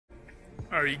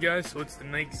Alright, you guys, so it's the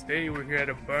next day. We're here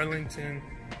at Burlington,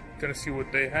 gonna see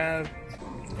what they have.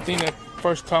 The thing that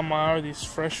first caught my eye are these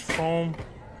fresh foam,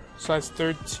 size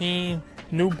 13,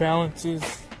 New Balances.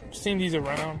 I've seen these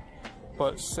around,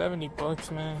 but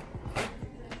 $70, man.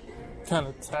 Kind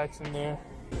of taxing there.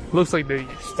 Looks like they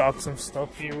stocked some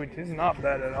stuff here, which is not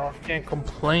bad at all. Can't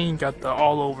complain. Got the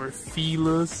all over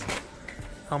feelers.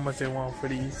 How much they want for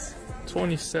these?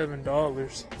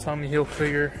 $27. Tommy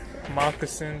Hilfiger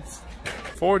moccasins.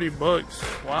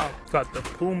 $40. Wow. Got the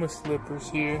Puma slippers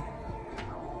here.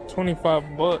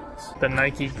 $25. The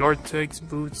Nike Gore-Tex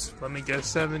boots. Let me guess,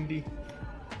 70.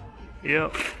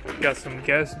 Yep. Got some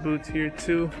Guess boots here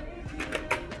too.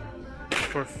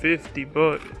 For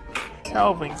 $50.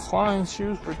 Calvin Klein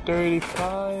shoes for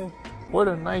 $35. Where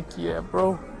the Nike at,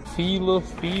 bro? Fila.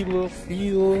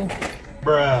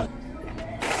 Bruh.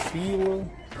 Fila.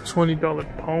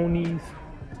 $20 ponies.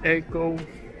 Echo.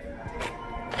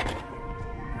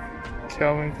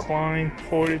 Calvin Klein,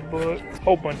 $40.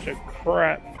 Whole bunch of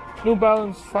crap. New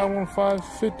Balance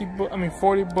 515,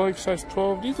 $40, size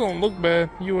 12. These don't look bad.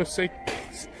 USA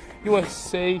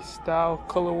style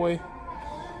colorway.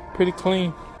 Pretty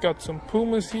clean. Got some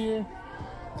Pumas here.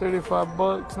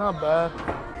 $35, not bad.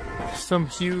 Some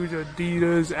huge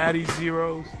Adidas, Adi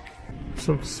Zeros.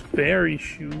 Some Sperry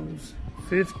shoes,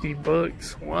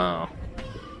 $50. Wow.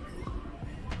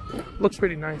 Looks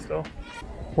pretty nice though.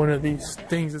 One of these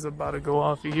things is about to go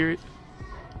off. You hear it?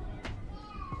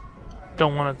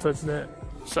 Don't want to touch that.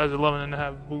 Size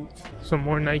 11.5 boots. Some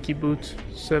more Nike boots,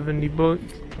 $70.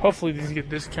 Hopefully these get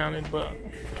discounted, but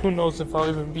who knows if I'll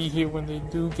even be here when they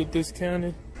do get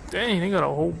discounted. Dang, they got a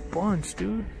whole bunch,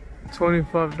 dude.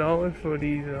 $25 for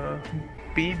these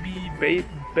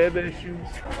baby shoes.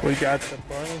 We got the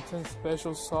Burlington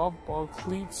Special Softball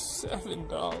Cleats,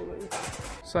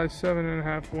 $7. Size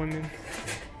 7.5 women.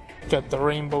 Got the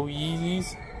Rainbow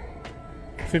Yeezys,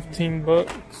 $15.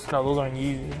 No, those aren't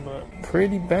Yeezys, but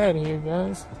pretty bad here,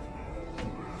 guys.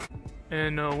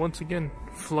 And once again,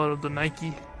 flood of the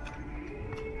Nike,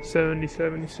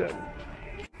 $77.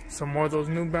 Some more of those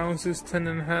New Balances,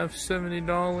 $10.5,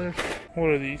 $70. What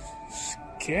are these?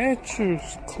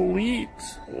 Skechers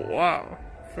cleats. Wow,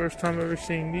 first time ever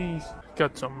seeing these.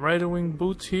 Got some Red Wing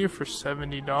boots here for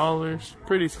 $70.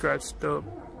 Pretty scratched up.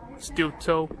 Steel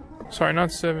toe. Sorry, not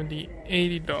 $70,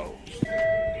 $80.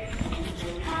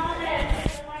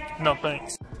 No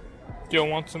thanks. Yo,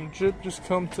 want some drip? Just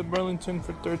come to Burlington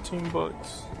for $13.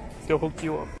 They'll hook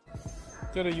you up.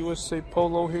 Got a USA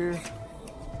polo here.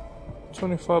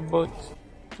 $25.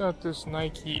 Got this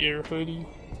Nike Air hoodie.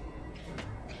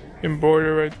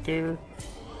 Embroider right there.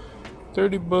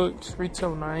 $30.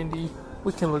 Retail $90.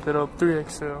 We can look it up.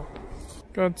 3XL.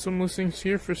 Got some listings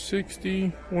here for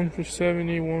 $60. One for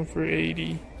 $70. One for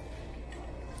 $80.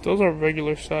 Those are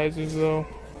regular sizes though.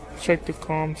 Check the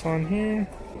comps on here.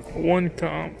 One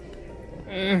comp.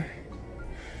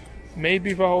 Maybe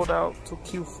if I hold out till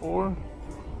Q4.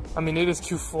 I mean, it is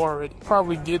Q4 already.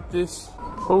 Probably get this.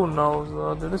 Who knows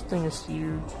though, dude, this thing is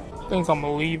huge. I think I'm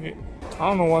gonna leave it. I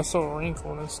don't know why it's so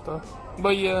wrinkled and stuff.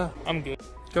 But yeah, I'm good.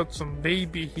 Got some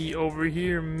baby heat over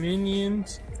here.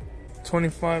 Minions.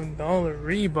 $25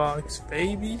 Reeboks,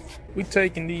 baby. We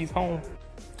taking these home.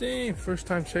 Dang, first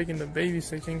time checking the baby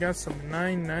section. Got some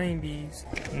 990s.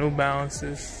 New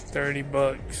Balances,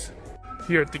 $30.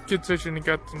 Here at the kids section, they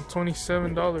got some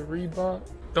 $27 Reebok.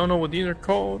 Don't know what these are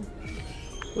called,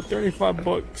 but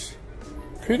 $35.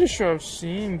 Pretty sure I've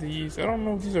seen these. I don't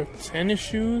know if these are tennis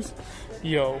shoes.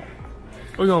 Yo,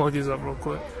 we're gonna look these up real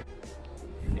quick.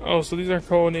 Oh, so these are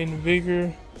called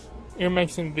Invigor, Air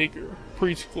Max Invigor,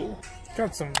 preschool.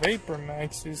 Got some Vapor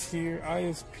Maxes here,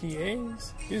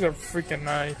 ISPAs. These are freaking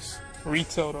nice.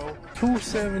 Retail though,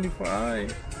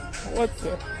 $275. What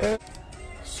the heck?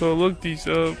 So look these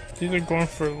up. These are going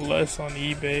for less on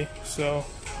eBay. So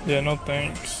yeah, no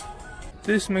thanks.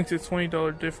 This makes a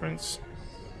 $20 difference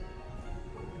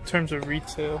in terms of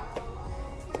retail.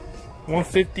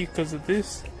 $150 because of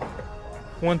this.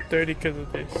 $130 because of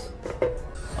this.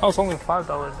 Oh, it's only a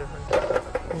 $5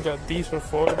 difference. We got these for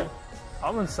 $40.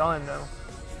 I've been selling them,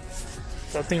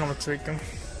 so I think I'm gonna take them.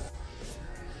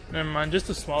 Never mind, just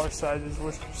the smaller sizes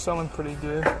we're selling pretty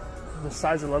good. The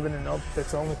size 11 and up,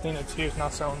 that's the only thing that's here is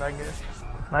not selling that good.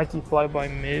 Nike Fly by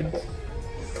Mid,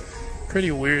 pretty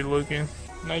weird looking.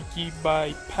 Nike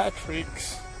by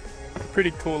Patrick's, pretty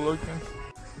cool looking.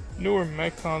 Newer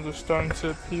Metcons are starting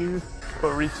to appear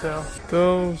for retail.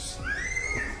 Those,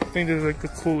 I think they're like the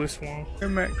coolest one. Air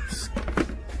Max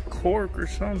Cork or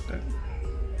something.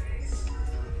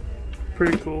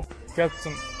 Pretty cool. Got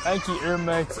some Nike Air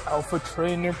Max Alpha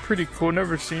Trainer. Pretty cool.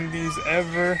 Never seen these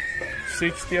ever.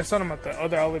 $60. I saw them at the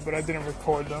other outlet, but I didn't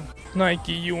record them.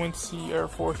 Nike UNC Air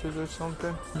Forces or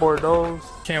something. Bordeaux.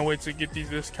 Can't wait to get these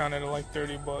discounted at like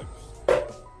 $30.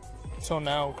 So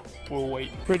now we'll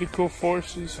wait. Pretty cool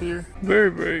forces here. Very,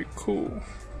 very cool.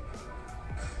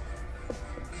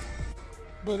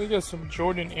 But they got some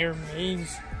Jordan Air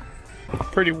Maze.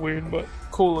 Pretty weird, but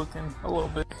cool looking a little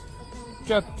bit.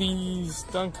 Got these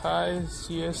Dunk Highs.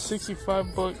 Yeah,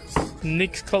 $65.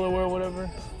 Knicks colorway or whatever.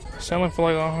 Selling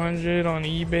for like 100 on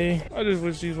eBay. I just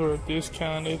wish these were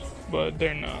discounted, but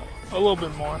they're not. A little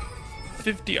bit more.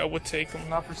 50 I would take them,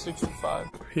 not for 65.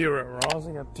 Here at Ross,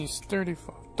 I got these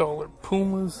 $35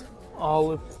 Pumas.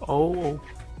 Olive. Oh.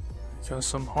 Got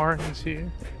some Hardens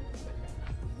here.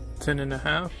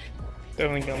 10.5.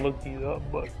 Definitely gonna look these up,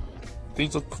 but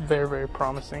these look very, very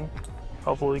promising.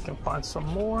 Hopefully we can find some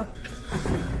more.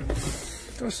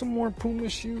 Got some more Puma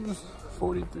shoes.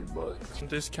 $43. Some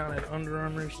discounted Under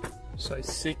Armours. Size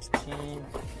 16.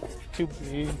 Too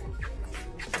big.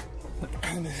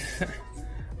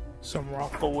 Some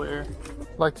Rockaware.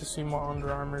 Like to see more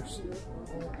Under Armours.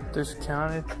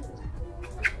 Discounted.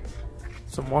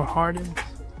 Some more Hardens.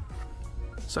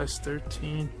 Size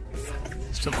 13.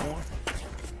 Some more.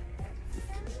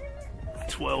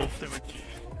 12.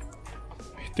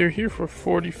 They're here for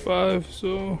 45,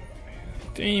 so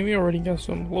dang, we already got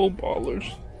some low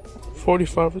ballers.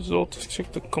 45 results. Let's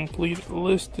check the complete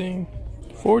listing.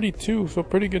 42, so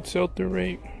pretty good sell-through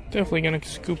rate. Definitely gonna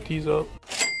scoop these up.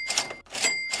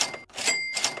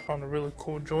 Found a really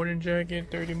cool Jordan jacket,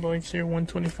 $30 here,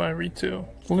 $125 retail.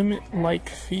 Limit-like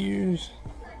fears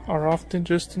are often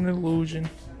just an illusion.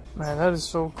 Man, that is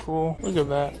so cool. Look at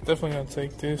that. Definitely gonna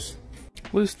take this.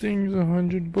 Listings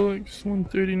 $100,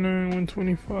 $139,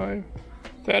 $125.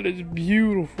 That is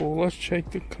beautiful. Let's check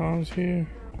the comms here.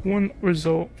 One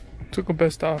result. Took a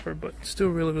best offer, but still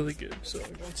really, really good. So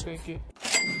I'm gonna take it.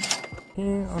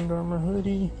 Here, Under Armour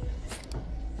hoodie.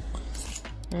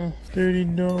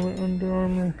 $30 Under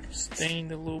Armour.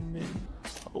 Stained a little bit.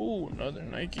 Oh, another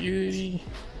Nike hoodie.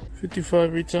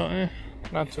 55 retail.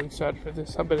 Not too excited for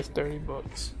this. I bet it's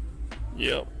 $30.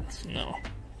 Yep. No.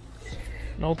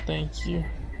 No, thank you.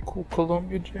 Cool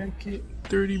Columbia jacket.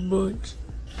 $30.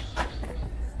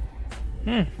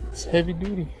 It's heavy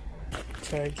duty.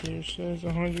 Tag here says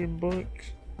 $100.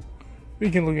 We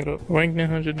can look it up. Ranked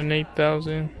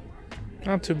 108,000.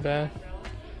 Not too bad.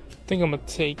 I think I'm gonna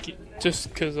take it just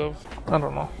because of, I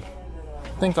don't know.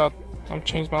 I think I'll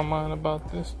change my mind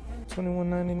about this.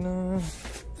 $21.99.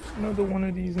 Another one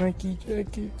of these Nike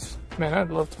jackets. Man, I'd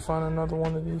love to find another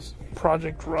one of these.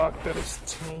 Project Rock that is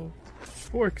team.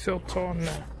 4XL tall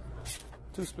now.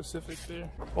 Too specific there.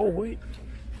 Oh wait.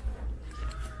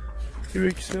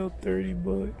 2XL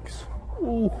 $30.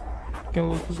 Ooh. Can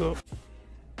look this up.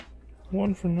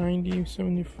 One for 90,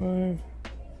 75.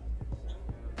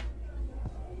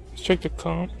 Let's check the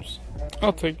comps.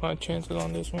 I'll take my chances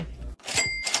on this one.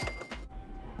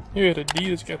 Here at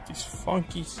Adidas got these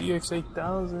funky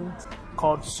CX8000s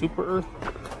called Super Earth.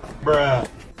 Bruh.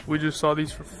 We just saw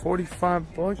these for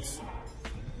 $45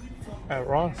 at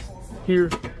Ross. Here,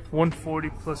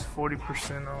 $140 plus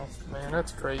 40% off. Man,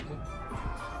 that's crazy.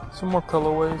 Some more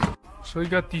colorways. So we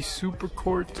got these Super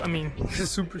Courts, the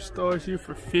Superstars here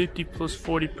for 50 plus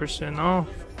 40% off.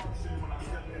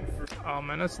 Oh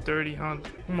man, that's 30, huh?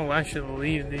 I'm gonna actually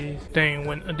leave these. Dang,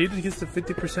 when Adidas gets the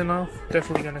 50% off,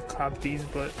 definitely gonna cop these,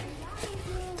 but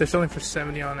they're selling for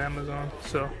 70 on Amazon.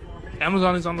 So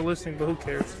Amazon is on the listing, but who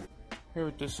cares? Here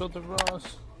with this other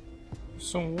Ross.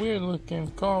 Some weird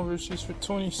looking Converses for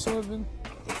 27.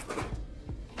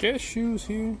 Guess shoes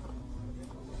here.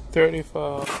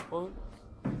 35.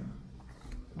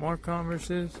 More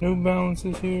Converses. New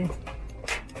Balances here.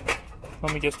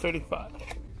 Let me guess, 35.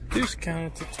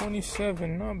 Discounted to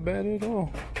 27. Not bad at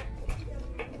all.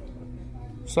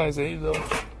 Size 8 though.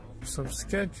 Some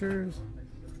Skechers.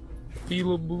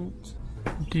 Fila boots.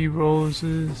 D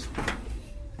Roses.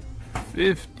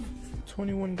 50.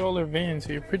 $21 Vans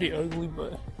here. Pretty ugly,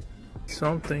 but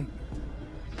something.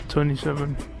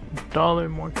 $27.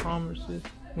 More Converses.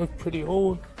 Look pretty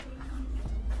old.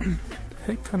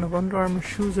 What kind of Under Armour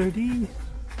shoes are these?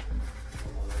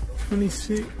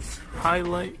 26.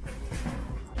 Highlight.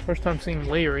 First time seeing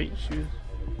layer 8 shoes.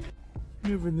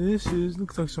 Whatever this is,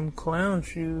 looks like some clown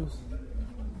shoes.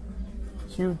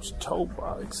 Huge toe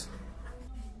box.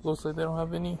 Looks like they don't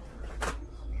have any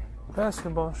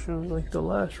basketball shoes like the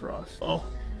last Ross. Oh.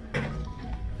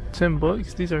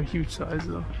 $10. These are huge size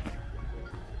though.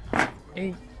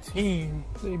 18.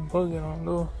 They bugging on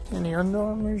those. Any Under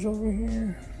Armours over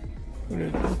here? What are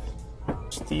these?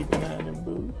 Steve Madden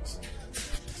boots.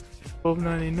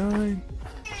 $12.99.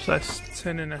 Size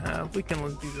 10.5. We can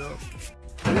look these up.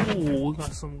 Ooh, we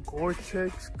got some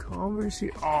Gore-Tex Converse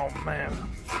here. Oh man,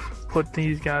 put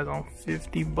these guys on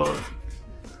 50 bucks.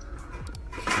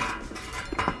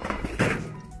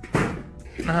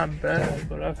 Not bad,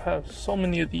 but I've had so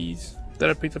many of these that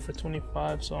I picked up for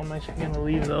 25, so I'm actually gonna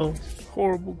leave those.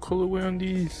 Horrible colorway on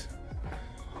these.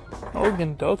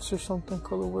 Oregon Ducks or something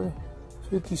colorway.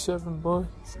 57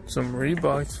 bucks. Some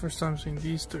Reeboks, first time seeing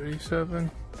these,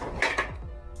 37.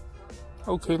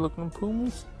 Okay looking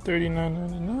Pumas,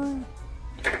 $39.99.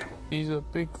 These are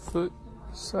Bigfoot,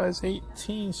 size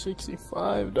 18,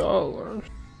 $65.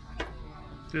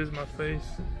 This is my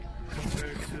face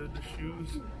compared to the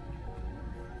shoes.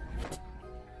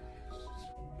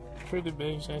 Pretty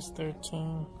big, size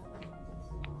 13.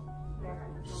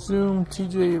 Zoom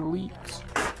TJ Elites.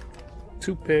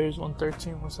 2 pairs, one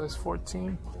 13, one size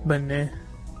 14. Banana,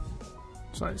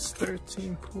 size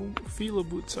 13. Puma Fila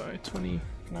boots are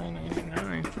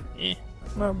 $29.99. Yeah,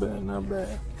 not bad, not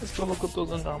bad. Let's go look up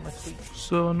those Under Armour cleats.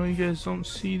 So I know you guys don't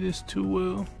see this too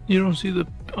well. You don't see the,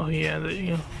 oh yeah, there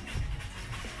you go.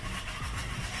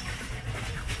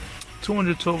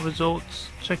 212 results.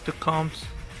 Check the comps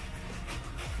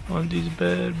on these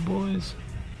bad boys.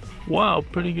 Wow,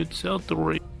 pretty good sell-through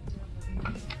rate.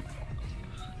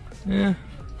 Yeah,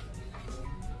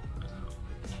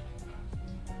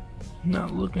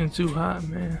 not looking too hot,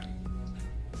 man.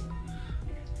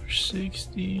 For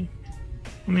 60,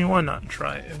 I mean, why not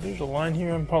try it? If there's a line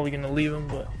here, I'm probably gonna leave them,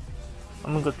 but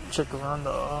I'm gonna go check around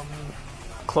the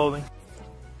clothing.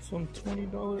 Some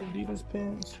 $20 Adidas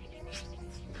pants,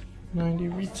 90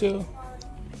 retail.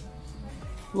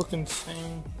 Looking the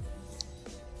same.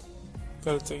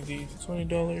 Gotta take these. $20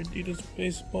 Adidas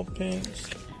baseball pants.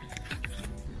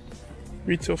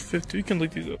 Retail 50. We can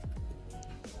look these up.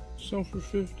 Some for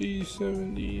 50,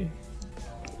 70,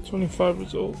 25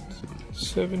 results,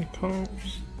 7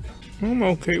 comps. I'm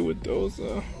okay with those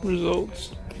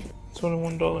results.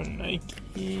 $21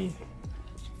 Nike.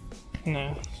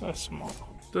 Nah, that's small.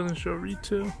 Doesn't show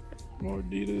retail. More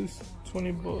Adidas.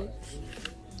 20 bucks.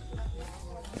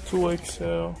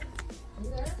 2XL.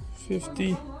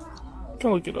 50.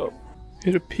 Can look it up.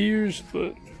 It appears,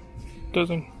 but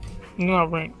doesn't.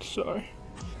 Not ranked, sorry.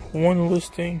 One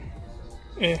listing.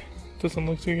 Doesn't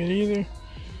look too good either.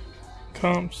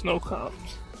 Comps, no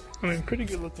comps. I mean, pretty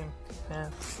good looking.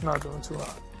 Not doing too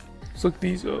hot. Let's look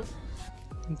these up.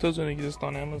 It doesn't exist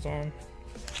on Amazon.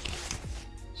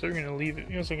 So we're gonna leave it.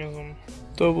 You also got some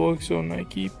double XL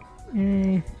Nike.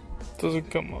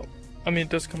 Doesn't come up. I mean, it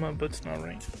does come up, but it's not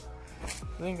ranked. I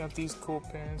think I got these cool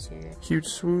pants here. Huge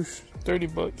swoosh. 30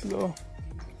 bucks though.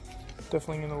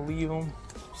 Definitely gonna leave them.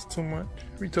 It's too much.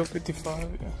 Retail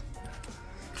 55, yeah.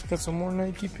 Got some more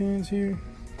Nike pants here.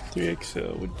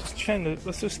 3XL. We're just trying to,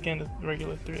 let's just scan the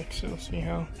regular 3XL, see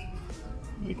how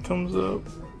it comes up.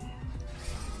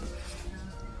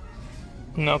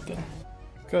 Nothing.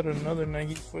 Got another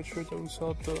Nike sweatshirt that we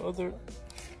saw at the other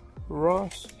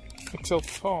Ross. XL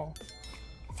tall.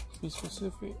 Be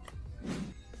specific.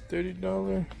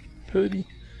 $30 hoodie.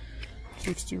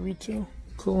 60 retail.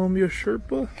 Columbia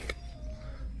Sherpa.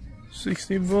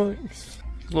 60 bucks.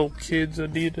 Little kids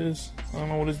Adidas. I don't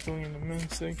know what it's doing in the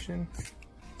men's section.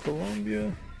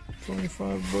 Columbia,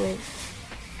 25 bucks.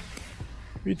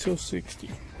 Retail 60.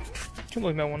 Can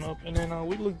look that one up. And then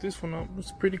we looked this one up.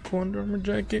 It's a pretty cool Under Armour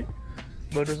jacket,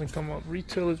 but it doesn't come up.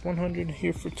 Retail is 100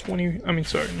 here for 20. I mean,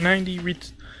 sorry, 90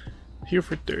 here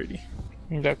for 30.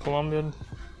 And that Columbia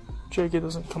jacket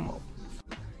doesn't come up.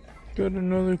 Got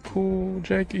another cool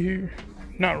jacket here.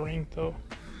 Not ranked though.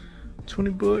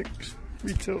 20 bucks.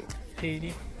 Retail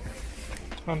 80.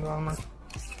 Under Armour.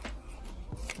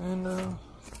 And I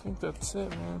think that's it,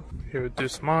 man. Here with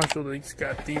this Marshall, he's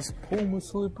got these Puma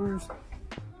slippers.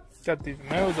 Got these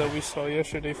males that we saw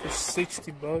yesterday for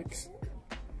 60 bucks.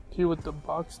 Here with the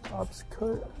box tops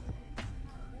cut.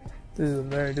 This is a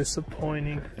very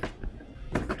disappointing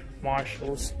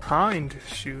Marshall's Hind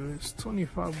shoes.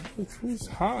 25 bucks. Who's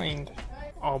Hind?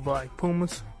 All black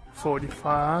Pumas.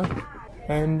 45.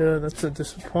 And that's a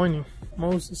disappointing,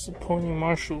 most disappointing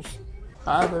Marshalls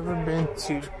I've ever been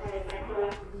to.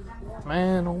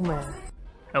 Man, oh man.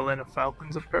 Atlanta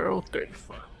Falcons apparel,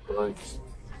 35 bucks.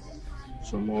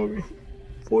 Some more,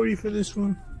 40 for this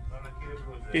one.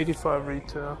 85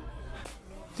 retail.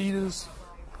 Adidas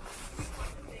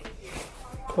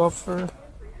puffer,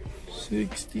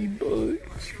 60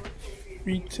 bucks.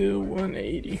 Retail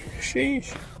 180.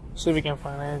 Sheesh. See if we can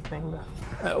find anything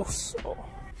else. Oh,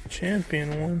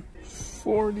 Champion one,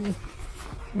 40.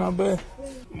 Not bad.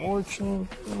 More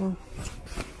Champion.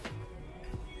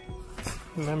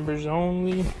 Members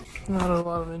only. Not a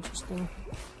lot of interesting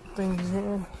things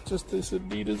here. Just this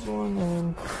Adidas one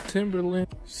and Timberland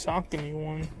Saucony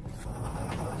one.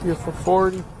 Here for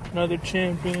 40. Another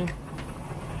Champion.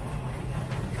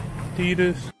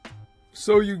 Adidas.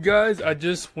 So you guys, I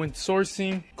just went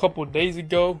sourcing a couple days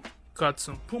ago. Got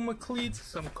some Puma cleats,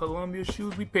 some Columbia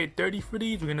shoes. We paid 30 for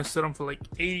these. We're gonna sell them for like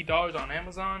 $80 on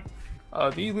Amazon.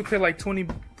 These we paid like 20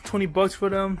 bucks for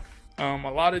them. A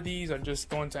lot of these are just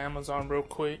going to Amazon real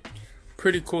quick.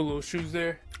 Pretty cool little shoes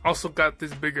there. Also got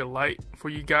this bigger light for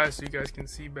you guys so you guys can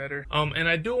see better. And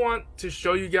I do want to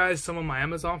show you guys some of my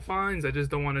Amazon finds. I just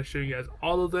don't want to show you guys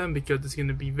all of them because it's going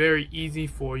to be very easy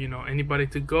for, you know, anybody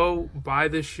to go buy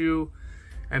this shoe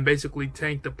and basically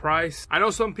tank the price. I know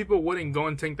some people wouldn't go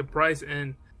and tank the price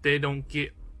and they don't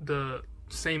get the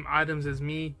same items as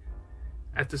me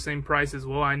at the same price as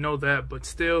well. I know that, but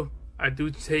still I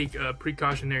do take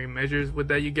precautionary measures with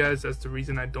that, you guys. That's the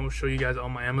reason I don't show you guys all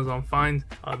my Amazon finds.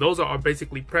 Those are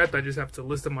basically prepped. I just have to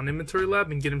list them on Inventory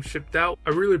Lab and get them shipped out. I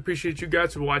really appreciate you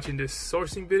guys for watching this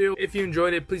sourcing video. If you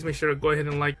enjoyed it, please make sure to go ahead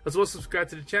and like, as well as subscribe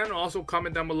to the channel. Also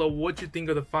comment down below what you think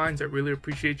of the finds. I really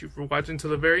appreciate you for watching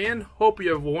till the very end. Hope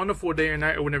you have a wonderful day or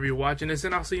night or whenever you're watching this,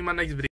 and I'll see you in my next video.